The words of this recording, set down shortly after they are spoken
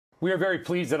We are very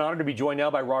pleased and honored to be joined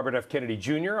now by Robert F. Kennedy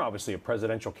Jr., obviously a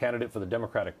presidential candidate for the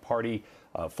Democratic Party,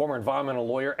 former environmental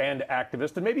lawyer and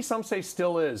activist, and maybe some say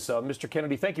still is. Mr.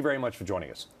 Kennedy, thank you very much for joining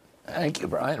us. Thank you,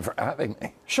 Brian, for having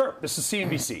me. Sure. This is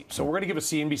CNBC. So we're going to give a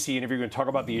CNBC interview. We're going to talk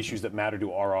about the issues that matter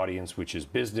to our audience, which is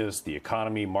business, the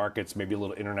economy, markets, maybe a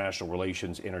little international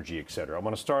relations, energy, et cetera. I'm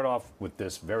going to start off with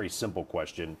this very simple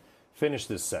question. Finish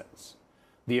this sentence.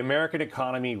 The American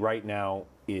economy right now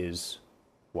is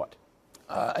what?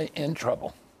 In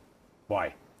trouble.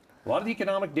 Why? A lot of the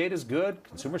economic data is good.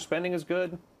 Consumer spending is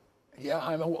good. Yeah,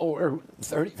 I'm over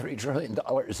 $33 trillion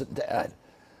in debt.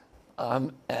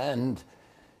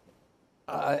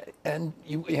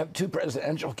 We have two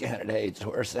presidential candidates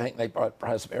who are saying they brought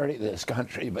prosperity to this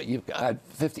country, but you've got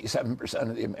 57%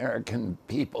 of the American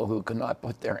people who cannot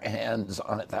put their hands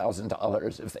on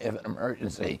 $1,000 if they have an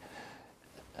emergency.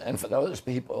 And for those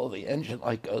people, the engine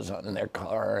light goes on in their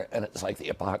car, and it's like the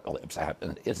apocalypse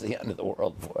happened. It's the end of the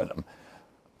world for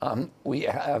them. We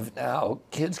have now,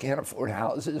 kids can't afford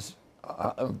houses.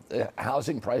 The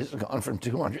housing price has gone from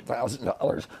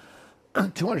 $200,000,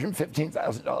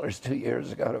 $215,000 2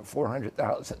 years ago to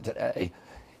 $400,000 today.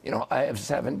 You know, I have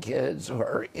 7 kids who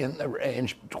are in the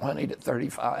range 20 to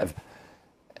 35.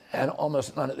 And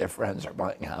almost none of their friends are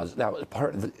buying houses. That was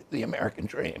part of the American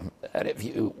dream, that if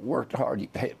you worked hard, you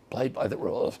played by the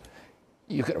rules,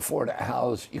 you could afford a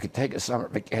house, you could take a summer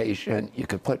vacation, you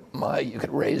could you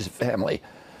could raise a family,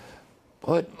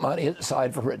 put money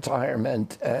aside for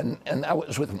retirement, and that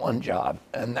was with one job,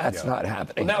 and that's not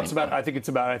happening. Well, now it's about, I think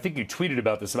you tweeted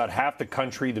about this, about half the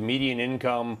country, the median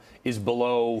income is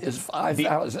below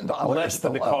 $5,000 less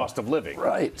than the cost of living.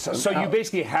 Right. So you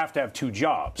basically have to have 2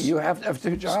 jobs. You have to have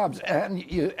 2 jobs,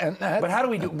 But how do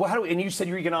we do? And you said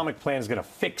your economic plan is going to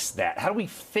fix that. How do we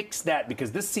fix that?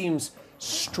 Because this seems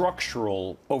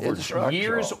structural over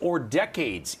years or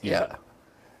decades. Even. Yeah.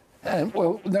 And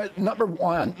well, number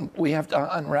one, we have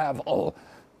to unravel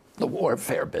the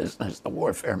warfare business, the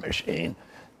warfare machine.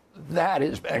 That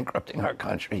is bankrupting our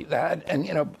country. That, and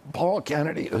you know, Paul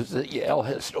Kennedy, who's a Yale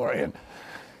historian,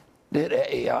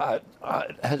 has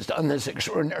done this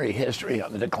extraordinary history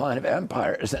on the decline of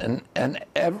empires, and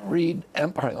every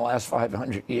empire in the last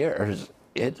 500 years,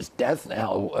 its death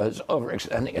knell was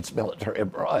overextending its military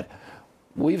abroad.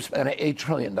 We've spent $8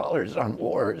 trillion on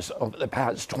wars over the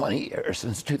past 20 years,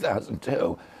 since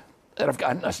 2002, that have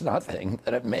gotten us nothing,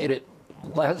 that have made it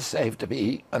less safe to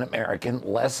be an American,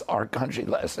 our country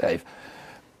less safe.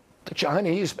 The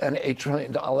Chinese spent $8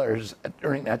 trillion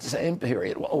during that same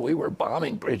period while we were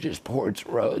bombing bridges, ports,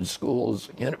 roads, schools,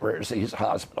 universities,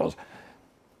 hospitals.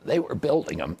 They were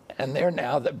building them, and they're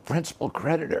now the principal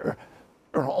creditor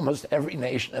for almost every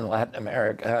nation in Latin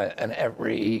America and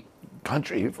every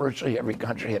country, virtually every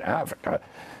country in Africa.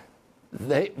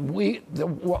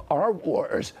 Our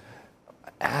wars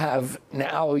have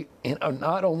now,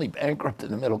 not only bankrupted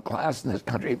the middle class in this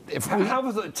country. How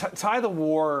was it, tie the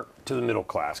war to the middle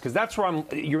class? Because that's where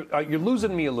you're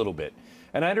losing me a little bit.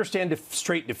 And I understand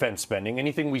straight defense spending.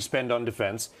 Anything we spend on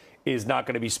defense is not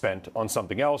going to be spent on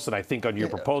something else. And I think on your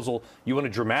proposal, you want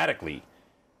to dramatically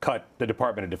cut the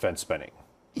Department of Defense spending.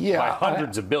 Yeah, by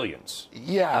hundreds of billions.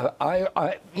 Yeah,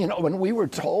 when we were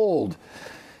told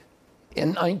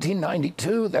in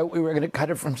 1992 that we were going to cut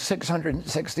it from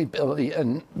 $660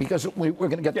 billion because we were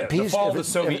going to get the peace. The fall of the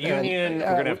Soviet Union, we're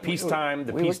going to have peacetime,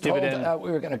 the peace dividend.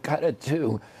 We were going to cut it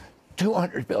to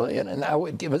 $200 billion, and that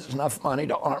would give us enough money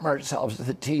to arm ourselves to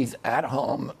the teeth at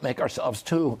home, make ourselves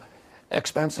too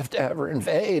expensive to ever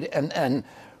invade, and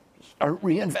start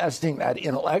reinvesting that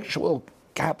intellectual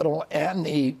capital and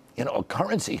the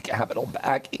currency capital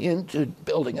back into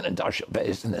building an industrial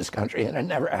base in this country, and it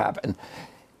never happened.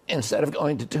 Instead of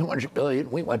going to $200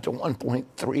 billion, we went to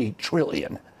 $1.3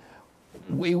 trillion.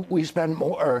 We spend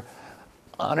more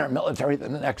on our military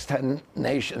than the next 10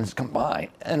 nations combined,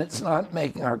 and it's not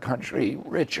making our country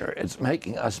richer, it's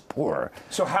making us poorer.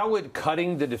 So how would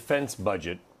cutting the defense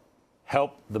budget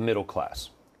help the middle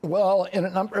class? Well, in a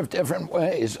number of different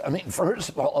ways. I mean, first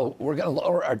of all, we're going to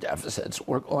lower our deficits.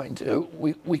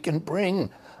 We can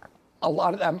bring a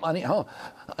lot of that money home.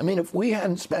 I mean, if we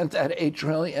hadn't spent that $8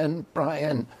 trillion,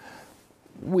 Brian,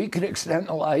 we could extend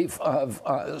the life of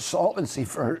solvency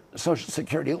for Social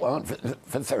Security loan for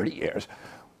 30 years.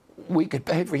 We could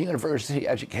pay for university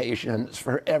educations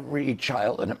for every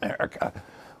child in America.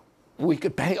 We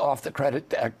could pay off the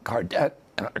credit card debt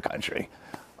in our country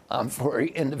for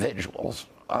individuals.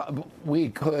 We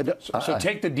could... So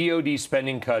take the DOD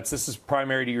spending cuts. This is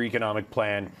primary to your economic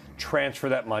plan. Transfer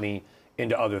that money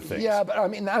into other things. Yeah, but I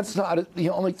mean, that's not the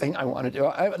only thing I want to do.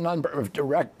 I have a number of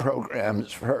direct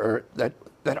programs that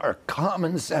are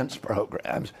common sense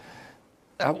programs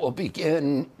that will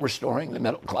begin restoring the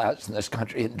middle class in this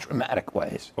country in dramatic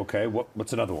ways. Okay,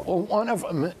 what's another one? Well, one of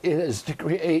them is to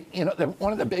create,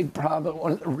 one of the big problems,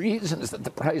 one of the reasons that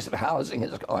the price of housing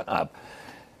has gone up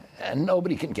and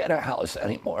nobody can get a house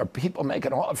anymore. People make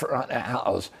an offer on a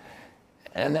house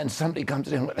and then somebody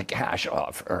comes in with a cash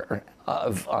offer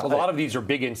of... a lot of these are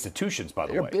big institutions, by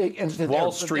the way. They're big institutions.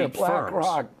 Wall Street firms.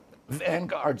 BlackRock,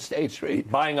 Vanguard, State Street.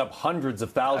 Buying up hundreds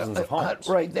of thousands of homes.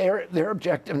 Right. Their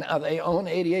objective now, they own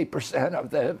 88% of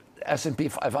the S&P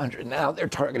 500. Now they're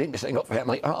targeting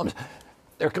single-family homes.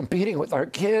 They're competing with our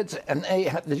kids, and they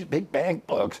have these big bank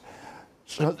books.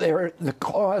 So the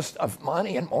cost of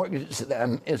money and mortgages to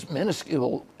them is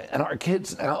minuscule, and our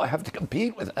kids now have to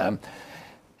compete with them.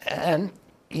 And,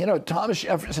 Thomas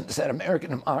Jefferson said American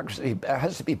democracy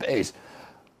has to be based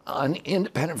on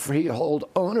independent freehold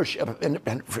ownership of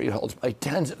independent freeholds by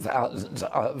tens of thousands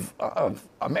of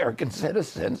American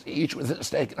citizens, each with a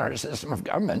stake in our system of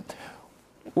government.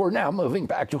 We're now moving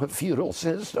back to a feudal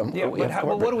system. Yeah,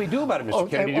 but what do we do about it, Mr.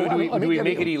 Kennedy? Do we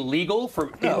make it illegal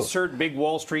for insert big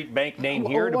Wall Street bank name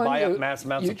here to buy up mass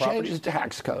amounts of property? You change the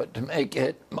tax code to make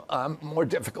it more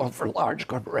difficult for large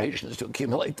corporations to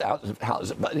accumulate thousands of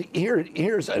houses. But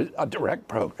here's a direct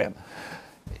program.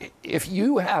 If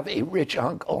you have a rich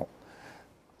uncle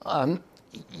who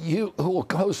will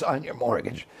co-sign your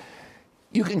mortgage,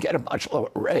 you can get a much lower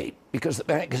rate because the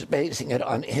bank is basing it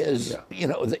on his,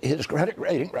 his credit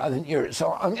rating rather than yours.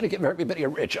 So I'm going to give everybody a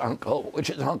rich uncle, which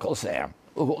is Uncle Sam,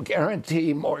 who will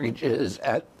guarantee mortgages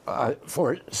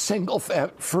for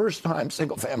first-time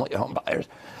single-family home buyers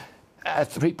at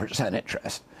 3%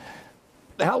 interest.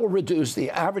 That will reduce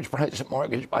the average price of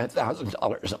mortgage by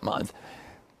 $1,000 a month.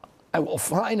 I will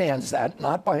finance that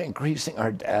not by increasing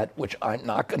our debt, which I'm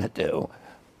not going to do,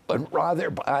 but rather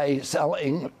by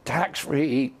selling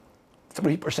tax-free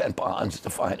 3% bonds to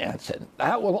finance it.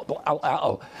 That will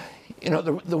allow,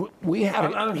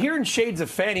 I'm hearing shades of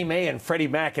Fannie Mae and Freddie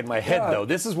Mac in my head, though.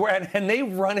 This is where, and they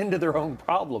run into their own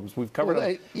problems. We've covered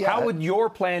them. How would your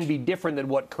plan be different than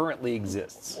what currently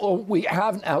exists? Well, we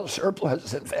have now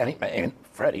surplus in Fannie Mae and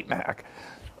Freddie Mac.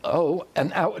 Oh,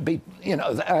 and that would be,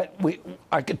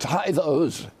 I could tie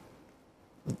those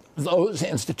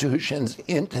institutions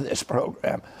into this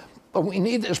program. But we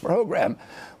need this program.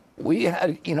 We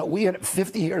had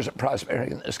 50 years of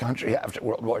prosperity in this country after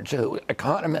World War II.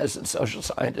 Economists and social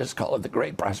scientists call it the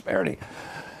Great Prosperity.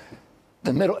 The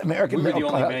American middle class. We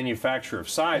were the only manufacturer of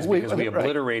size because we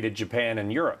obliterated Japan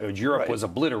and Europe. Europe was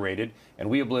obliterated, and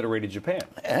we obliterated Japan.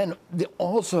 And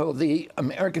also, the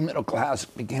American middle class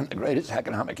became the greatest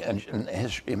economic engine in the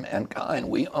history of mankind.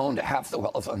 We owned half the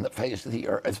wealth on the face of the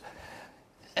earth.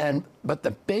 But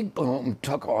the big boom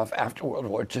took off after World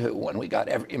War II when we got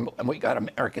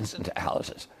Americans into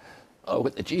houses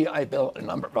with the GI Bill and a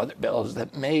number of other bills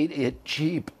that made it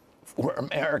cheap for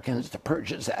Americans to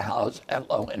purchase a house at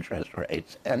low interest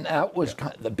rates. And that was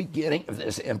kind of the beginning of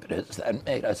this impetus that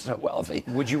made us so wealthy.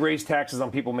 Would you raise taxes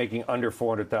on people making under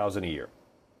 $400,000 a year?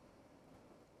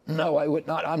 No, I would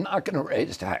not. I'm not going to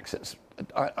raise taxes.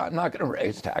 I'm not going to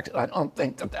raise taxes. I don't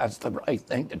think that that's the right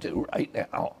thing to do right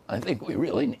now. I think we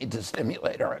really need to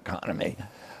stimulate our economy.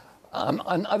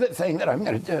 Another thing that I'm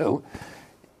going to do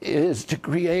is to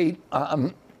create,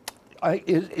 and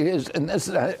this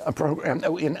is a program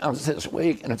that we announced this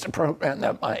week, and it's a program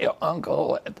that my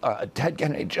uncle, Ted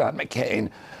Kennedy, John McCain,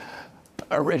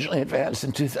 originally advanced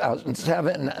in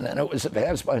 2007, and then it was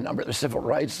advanced by a number of the civil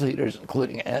rights leaders,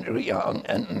 including Andrew Young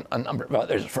and a number of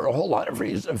others, for a whole lot of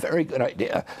reasons. A very good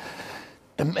idea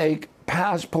to make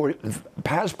passport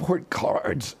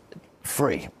cards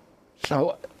free.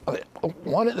 So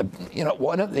one of the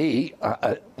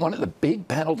big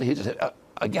penalties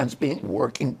against being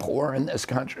working poor in this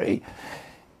country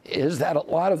is that a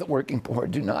lot of the working poor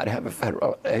do not have a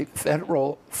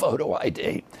federal photo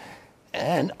ID.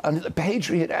 And under the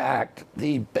Patriot Act,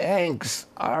 the banks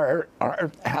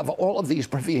have all of these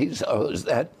provisos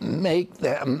that make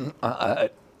them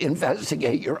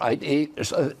investigate your ID.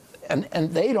 So,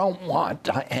 and they don't want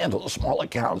to handle small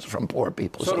accounts from poor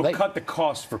people. So it'll cut the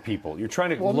cost for people. You're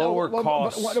trying to lower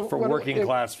costs for working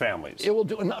class families. It will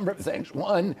do a number of things.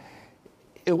 One,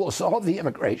 it will solve the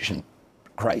immigration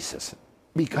crisis,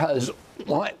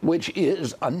 which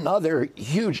is another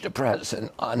huge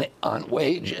depressant on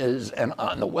wages and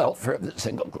on the welfare of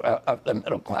the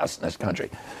middle class in this country.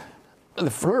 For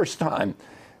the first time,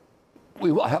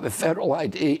 we will have a federal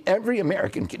ID. Every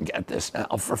American can get this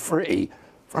now for free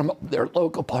from their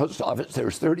local post office.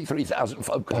 There's 33,000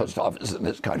 post offices in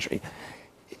this country.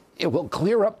 It will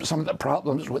clear up some of the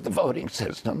problems with the voting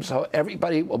system, so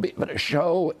everybody will be able to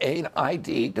show an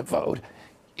ID to vote.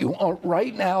 You won't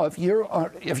right now. If you're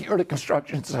at a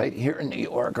construction site here in New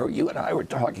York, or you and I were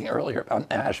talking earlier about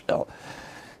Nashville,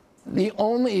 the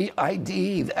only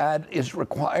ID that is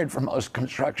required for most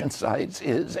construction sites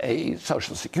is a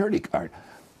Social Security card.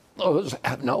 Those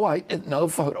have no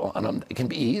photo on them. They can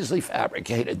be easily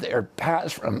fabricated. They're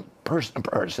passed from person to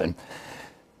person.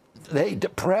 They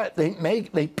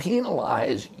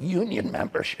penalize union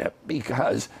membership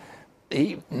because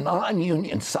the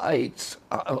non-union sites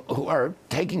who are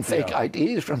taking fake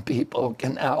IDs from people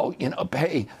can now,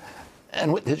 pay.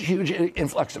 And with this huge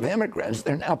influx of immigrants,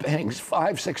 they're now paying $5,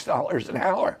 $6 an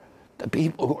hour to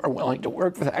people who are willing to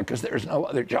work for that because there's no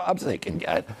other jobs they can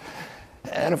get.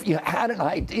 And if you had an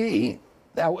ID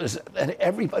that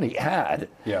everybody had,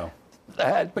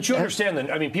 but you understand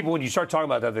that, I mean, people, when you start talking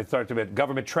about that, they start about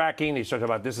government tracking, they start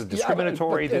talking about this is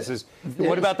discriminatory,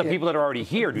 what about the people that are already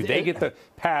here? Do they get the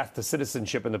path to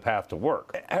citizenship and the path to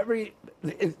work?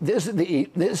 This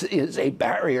is a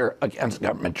barrier against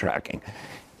government tracking.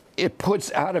 It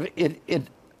puts out of it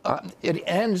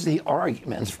ends the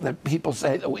arguments that people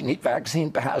say that we need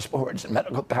vaccine passports and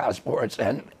medical passports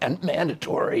and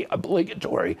mandatory,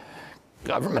 obligatory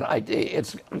government ID.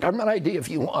 It's government ID if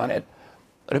you want it,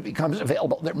 but it becomes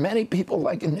available. There are many people,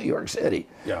 like in New York City.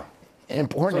 In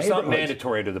poor neighborhoods. It's not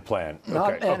mandatory to the plan.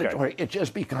 Not mandatory. It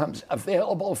just becomes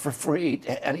available for free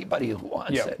to anybody who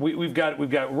wants it. We've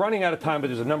got running out of time, but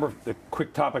there's a number of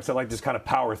quick topics I'd like to just kind of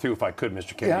power through if I could,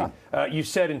 Mr. Kennedy. You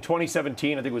said in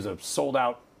 2017, I think it was a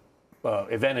sold-out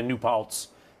event in New Paltz,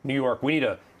 New York, we need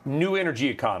a new energy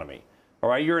economy. All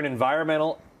right, you're an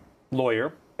environmental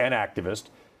lawyer and activist.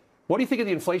 What do you think of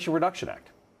the Inflation Reduction Act?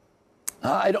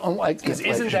 I don't like the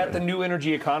Inflation. Isn't that the new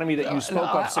energy economy that you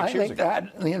spoke of 6 years ago? I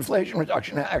think that the Inflation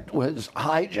Reduction Act was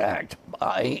hijacked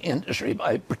by industry,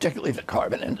 by particularly the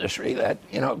carbon industry, that,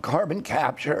 carbon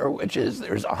capture,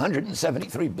 there's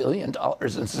 $173 billion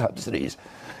in subsidies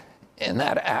in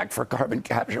that act for carbon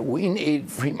capture. We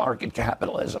need free market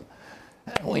capitalism.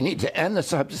 We need to end the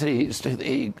subsidies to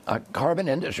the carbon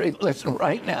industry. Listen,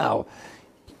 right now,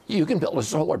 you can build a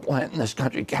solar plant in this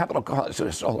country. Capital costs of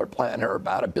a solar plant are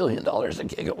about $1 billion a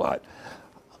gigawatt.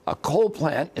 A coal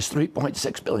plant is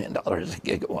 $3.6 billion a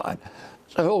gigawatt.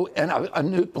 So, and a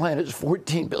nuke plant is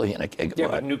 $14 billion a gigawatt. Yeah,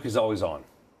 but nuke is always on.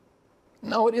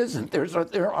 No, it isn't.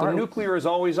 The nuclear is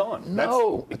always on.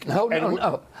 No. They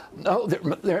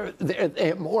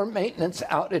have more maintenance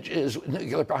outages with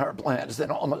nuclear power plants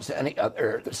than almost any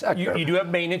other sector. You do have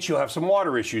maintenance. You'll have some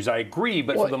water issues. I agree,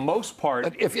 but for the most part,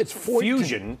 but if it's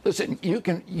fusion, listen, you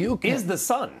can is the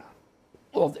sun.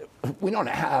 Well, we don't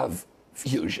have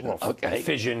fusion. Okay.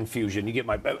 Fission, fusion. You get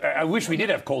my. I wish we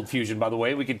did have cold fusion. By the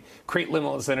way, we could create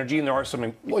limitless energy, and there are some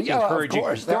encouraging.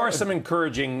 There are some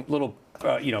encouraging little.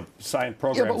 Science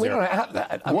programs. Yeah, but we don't have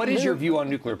that. What is your view on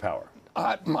nuclear power?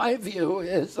 My view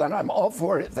is that I'm all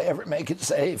for it if they ever make it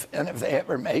safe and if they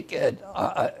ever make it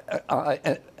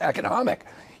economic.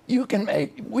 We can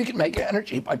make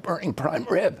energy by burning prime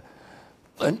rib.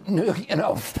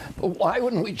 Why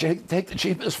wouldn't we take the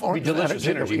cheapest form of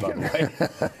energy? By the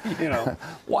way.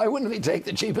 Why wouldn't we take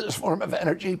the cheapest form of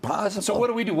energy possible? So what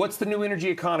do we do? What's the new energy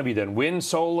economy then? Wind,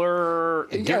 solar,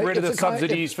 get rid of the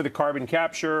subsidies for the carbon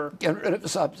capture? Get rid of the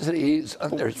subsidies.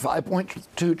 There's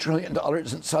 $5.2 trillion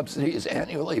in subsidies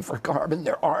annually for carbon.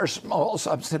 There are small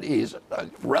subsidies,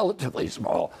 relatively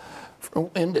small, for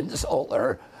wind and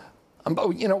solar. But,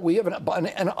 we have an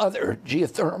abundant, and other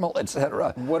geothermal, et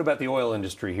cetera. What about the oil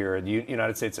industry here in the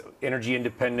United States? Energy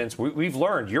independence. We've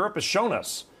learned, Europe has shown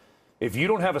us, if you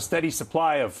don't have a steady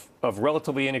supply of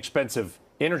relatively inexpensive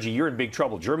energy, you're in big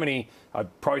trouble. Germany, I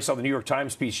probably saw the New York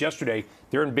Times piece yesterday,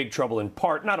 they're in big trouble in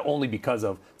part, not only because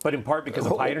of, but in part because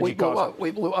of high energy costs.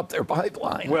 We blew up their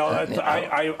pipeline. Well,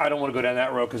 I don't want to go down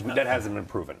that road because that hasn't been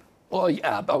proven. Well,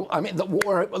 yeah, but I mean, the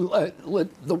war,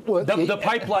 the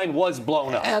pipeline was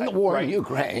blown up. And the war in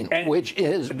Ukraine, which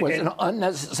was an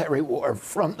unnecessary war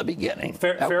from the beginning.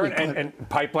 Fair, and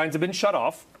pipelines have been shut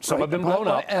off. Some have been blown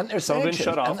up. And some have been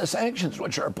shut off. And the sanctions,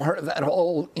 which are part of that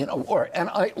whole, war. And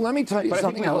let me tell you something else.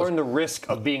 I think we learned the risk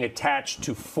of being attached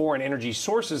to foreign energy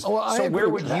sources. Well, so where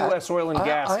would U.S. oil and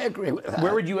gas? I agree with that.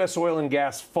 Where would U.S. oil and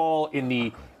gas fall in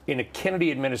a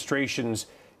Kennedy administration's?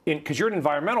 Because you're an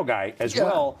environmental guy as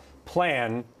well.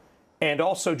 Plan, and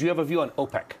also, do you have a view on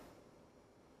OPEC?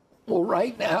 Well,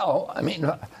 right now, I mean,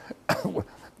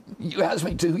 you asked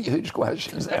me two huge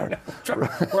questions there.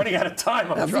 Running out of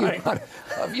time, I'm trying.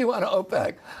 A view on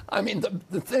OPEC. I mean,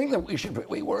 the thing that we should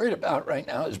be worried about right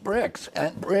now is BRICS,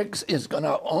 and BRICS is going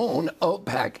to own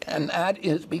OPEC, and that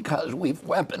is because we've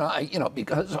weaponized,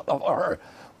 because of our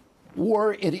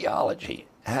war ideology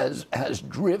has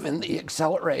driven the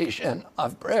acceleration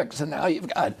of BRICS, and now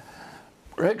you've got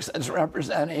BRICS is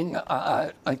representing,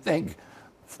 I think,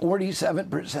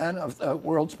 47% of the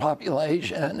world's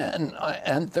population and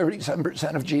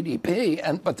 37% of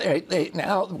GDP. But they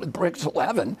now, with BRICS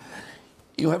 11,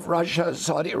 you have Russia,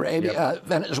 Saudi Arabia,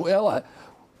 Venezuela,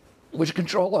 which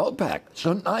control OPEC.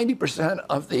 So 90%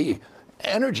 of the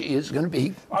energy is going to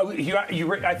be.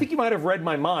 I think you might have read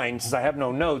my mind, since I have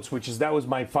no notes, which is that was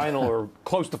my final or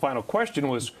close to final question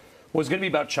was going to be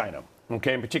about China.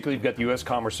 Okay, and particularly you've got the U.S.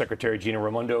 Commerce Secretary Gina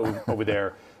Raimondo over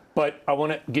there. But I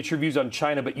want to get your views on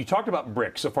China. But you talked about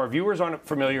BRICS. So if our viewers aren't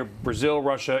familiar, Brazil,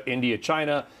 Russia, India,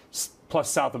 China, plus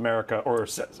South America or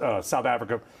South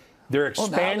Africa, they're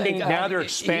expanding. Now they're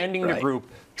expanding the group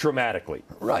dramatically.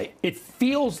 Right. It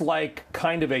feels like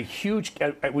kind of a huge.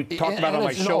 We talked about it on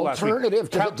my show last week. Alternative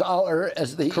to the dollar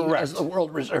as the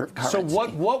world reserve currency. So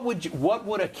what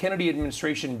would a Kennedy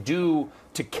administration do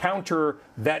to counter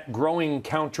that growing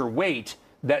counterweight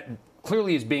that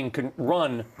clearly is being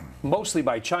run mostly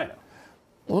by China?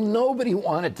 Well, nobody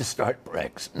wanted to start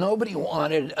BRICS. Nobody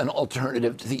wanted an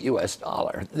alternative to the U.S.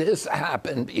 dollar. This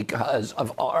happened because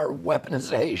of our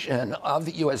weaponization of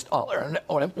the U.S. dollar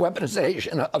or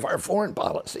weaponization of our foreign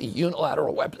policy,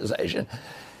 unilateral weaponization,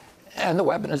 and the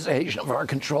weaponization of our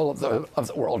control of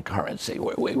the world currency,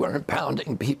 where we were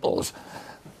impounding people's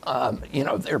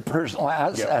their personal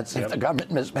assets if the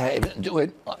government misbehaved and do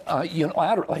it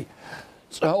unilaterally.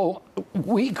 So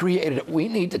we created it. We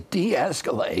need to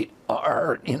de-escalate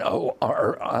our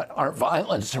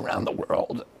violence around the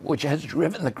world, which has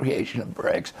driven the creation of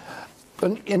BRICS.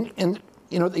 But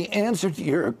the answer to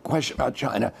your question about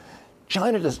China,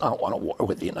 China does not want a war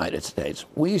with the United States.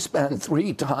 We spend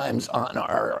 3 times on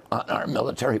our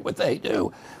military what they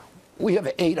do. We have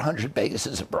 800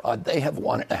 bases abroad. They have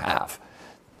 1.5.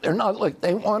 They're not like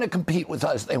they want to compete with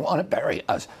us. They want to bury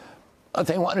us.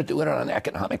 They want to do it on an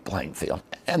economic playing field,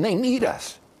 and they need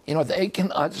us. They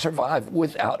cannot survive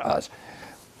without us.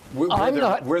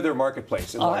 We're their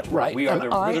marketplace. Right. We're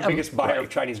the biggest buyer of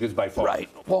Chinese goods by far. Right,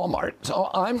 Walmart. So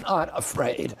I'm not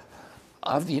afraid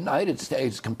of the United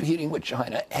States competing with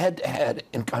China head-to-head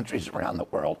in countries around the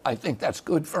world. I think that's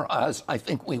good for us. I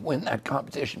think we win that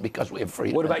competition because we have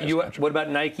freedom. What about What about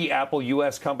Nike, Apple,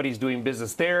 U.S. companies doing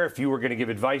business there? If you were going to give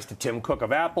advice to Tim Cook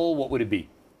of Apple, what would it be?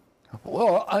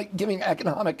 Well, giving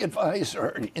economic advice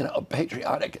or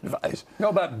patriotic advice. No,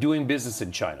 about doing business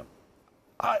in China.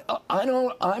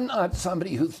 I'm not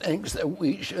somebody who thinks that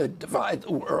we should divide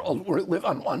the world. We live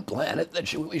on one planet.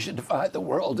 We should divide the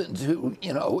world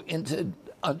into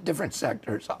different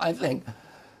sectors. I think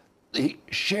the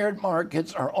shared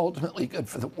markets are ultimately good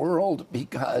for the world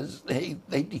because they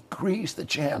decrease the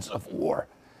chance of war,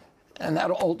 and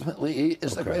that ultimately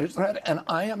is the greatest threat. And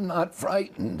I am not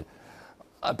frightened.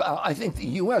 I think the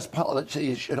U.S.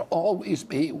 policy should always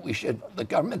be, the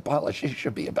government policy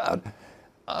should be about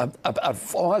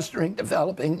fostering,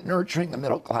 developing, nurturing the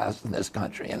middle class in this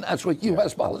country. And that's what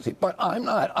U.S. policy. But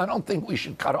I don't think we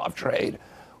should cut off trade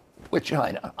with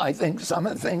China. I think some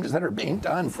of the things that are being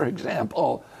done, for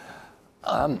example,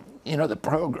 the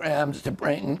programs to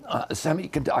bring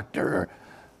semiconductor.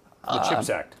 The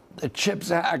CHIPS Act. The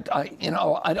CHIPS Act,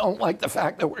 I don't like the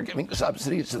fact that we're giving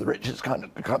subsidies to the richest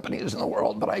companies in the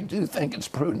world, but I do think it's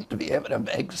prudent to be able to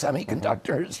make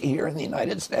semiconductors here in the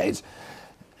United States.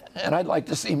 And I'd like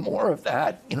to see more of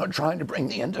that, trying to bring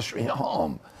the industry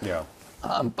home. Yeah.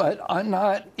 But I'm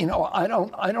not, I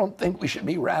don't think we should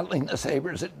be rattling the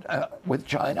sabers with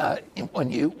China.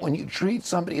 When you treat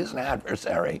somebody as an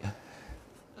adversary,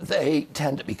 they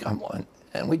tend to become one.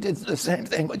 And we did the same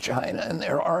thing with China. And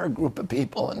there are a group of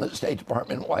people in the State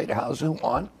Department and White House who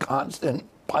want constant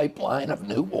pipeline of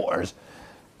new wars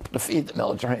to feed the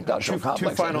military-industrial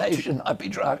complex of the nation, not be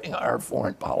driving our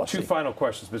foreign policy. 2 final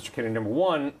questions, Mr. Kennedy. Number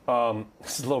 1,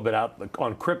 this is a little bit out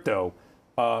on crypto.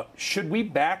 Should we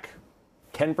back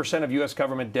 10% of U.S.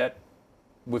 government debt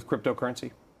with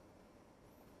cryptocurrency?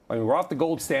 I mean, we're off the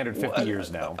gold standard 50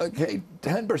 years now. Okay,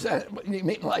 10%. You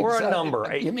mean like or a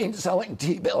number? You mean selling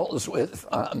T-bills with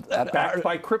that backed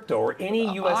by crypto or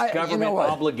any U.S. government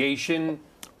obligation?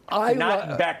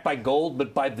 Not backed by gold,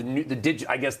 but by the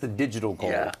digital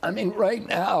gold. Yeah, I mean, right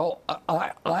now,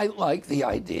 I like the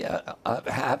idea of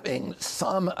having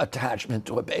some attachment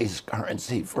to a base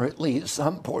currency for at least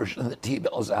some portion of the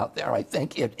T-bills out there. I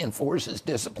think it enforces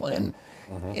discipline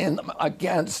in them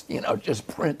against, just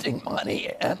printing money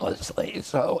endlessly.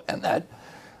 So, and that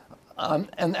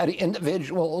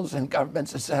individuals and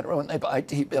governments, et cetera, when they buy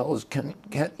T-bills can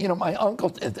get, my uncle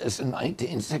did this in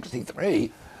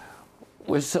 1963.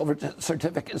 With silver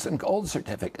certificates and gold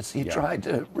certificates. He tried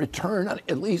to return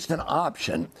at least an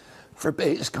option for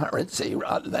base currency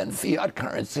rather than fiat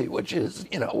currency, which is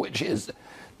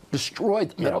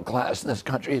destroyed the middle class in this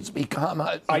country. It's become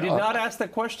a... I did not ask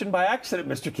that question by accident,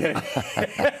 Mr. Kennedy.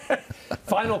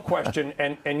 Final question,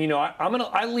 and you know,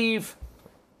 I leave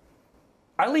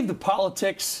the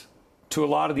politics to a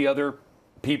lot of the other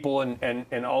people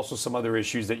and also some other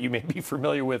issues that you may be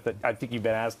familiar with that I think you've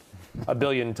been asked a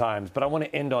billion times. But I want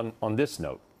to end on this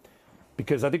note,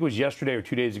 because I think it was yesterday or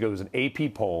 2 days ago, there was an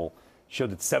AP poll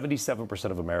showed that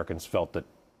 77% of Americans felt that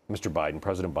Mr. Biden,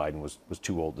 President Biden, was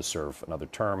too old to serve another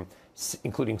term,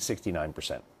 including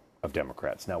 69% of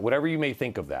Democrats. Now, whatever you may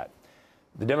think of that,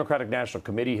 the Democratic National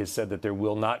Committee has said that there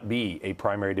will not be a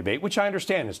primary debate, which I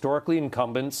understand. Historically,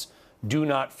 incumbents do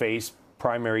not face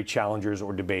primary challengers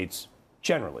or debates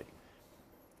generally.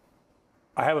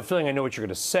 I have a feeling I know what you're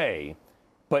going to say,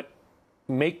 but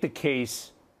make the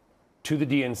case to the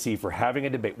DNC for having a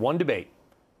debate, one debate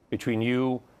between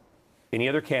you, any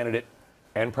other candidate,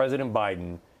 and President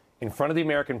Biden in front of the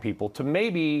American people to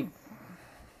maybe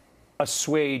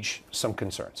assuage some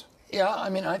concerns. Yeah, I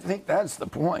mean, I think that's the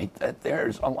point, that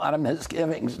there's a lot of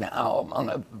misgivings now among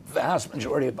a vast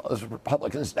majority of both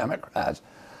Republicans and Democrats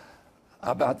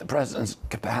about the president's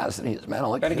capacity as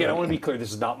mental acuity. And again, I want to be clear,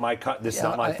 this is not my thought.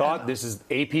 This is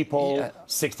AP poll,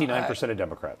 69% of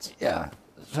Democrats. Yeah.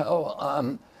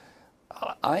 So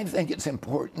I think it's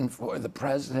important for the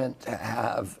president to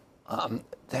have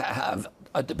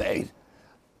a debate,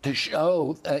 to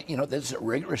show that, you know, this is a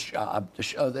rigorous job, to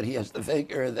show that he has the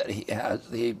vigor, that he has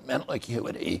the mental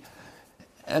acuity,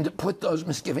 and to put those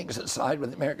misgivings aside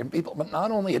with the American people. But not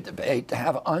only a debate, to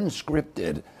have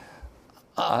unscripted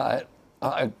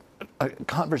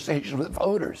conversations with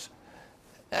voters,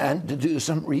 and to do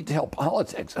some retail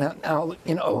politics. Now,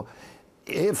 you know,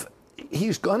 if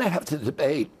he's going to have to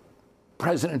debate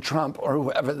President Trump or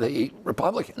whoever the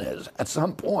Republican is at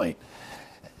some point,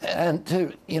 and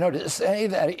to say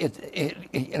that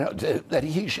that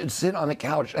he should sit on the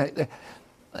couch.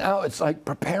 Now it's like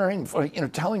preparing for,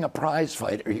 telling a prize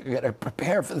fighter, you got to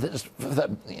prepare for this, for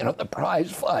the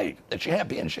prize fight, the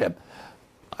championship,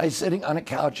 by sitting on a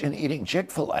couch and eating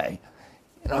Chick-fil-A.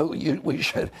 You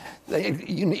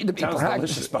need to be Sounds practicing.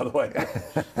 delicious, by the way.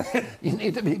 You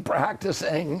need to be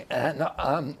practicing,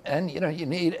 and you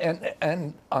need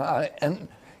and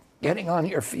getting on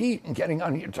your feet and getting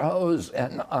on your toes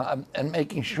and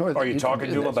making sure that Are you talking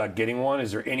to him this. about getting one?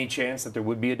 Is there any chance that there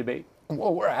would be a debate?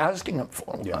 Well, we're asking him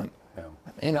for one.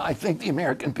 Yeah. I think the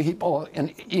American people,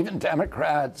 and even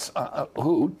Democrats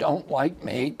who don't like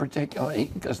me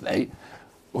particularly because they've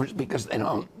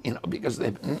been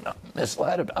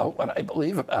misled about what I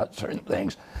believe about certain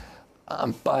things.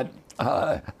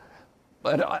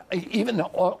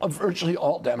 Virtually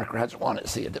all Democrats want to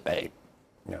see a debate.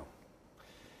 No.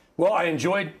 Well, I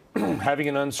enjoyed having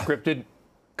an unscripted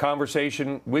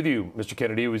conversation with you, Mr.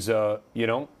 Kennedy. It was,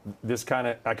 this kind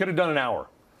of, I could have done an hour,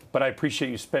 but I appreciate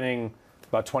you spending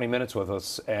about 20 minutes with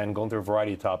us and going through a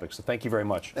variety of topics. So thank you very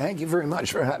much. Thank you very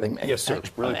much for having me. Yes, sir. Thanks,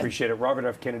 Really Brian. appreciate it. Robert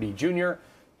F. Kennedy Jr.,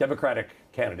 Democratic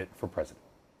candidate for president.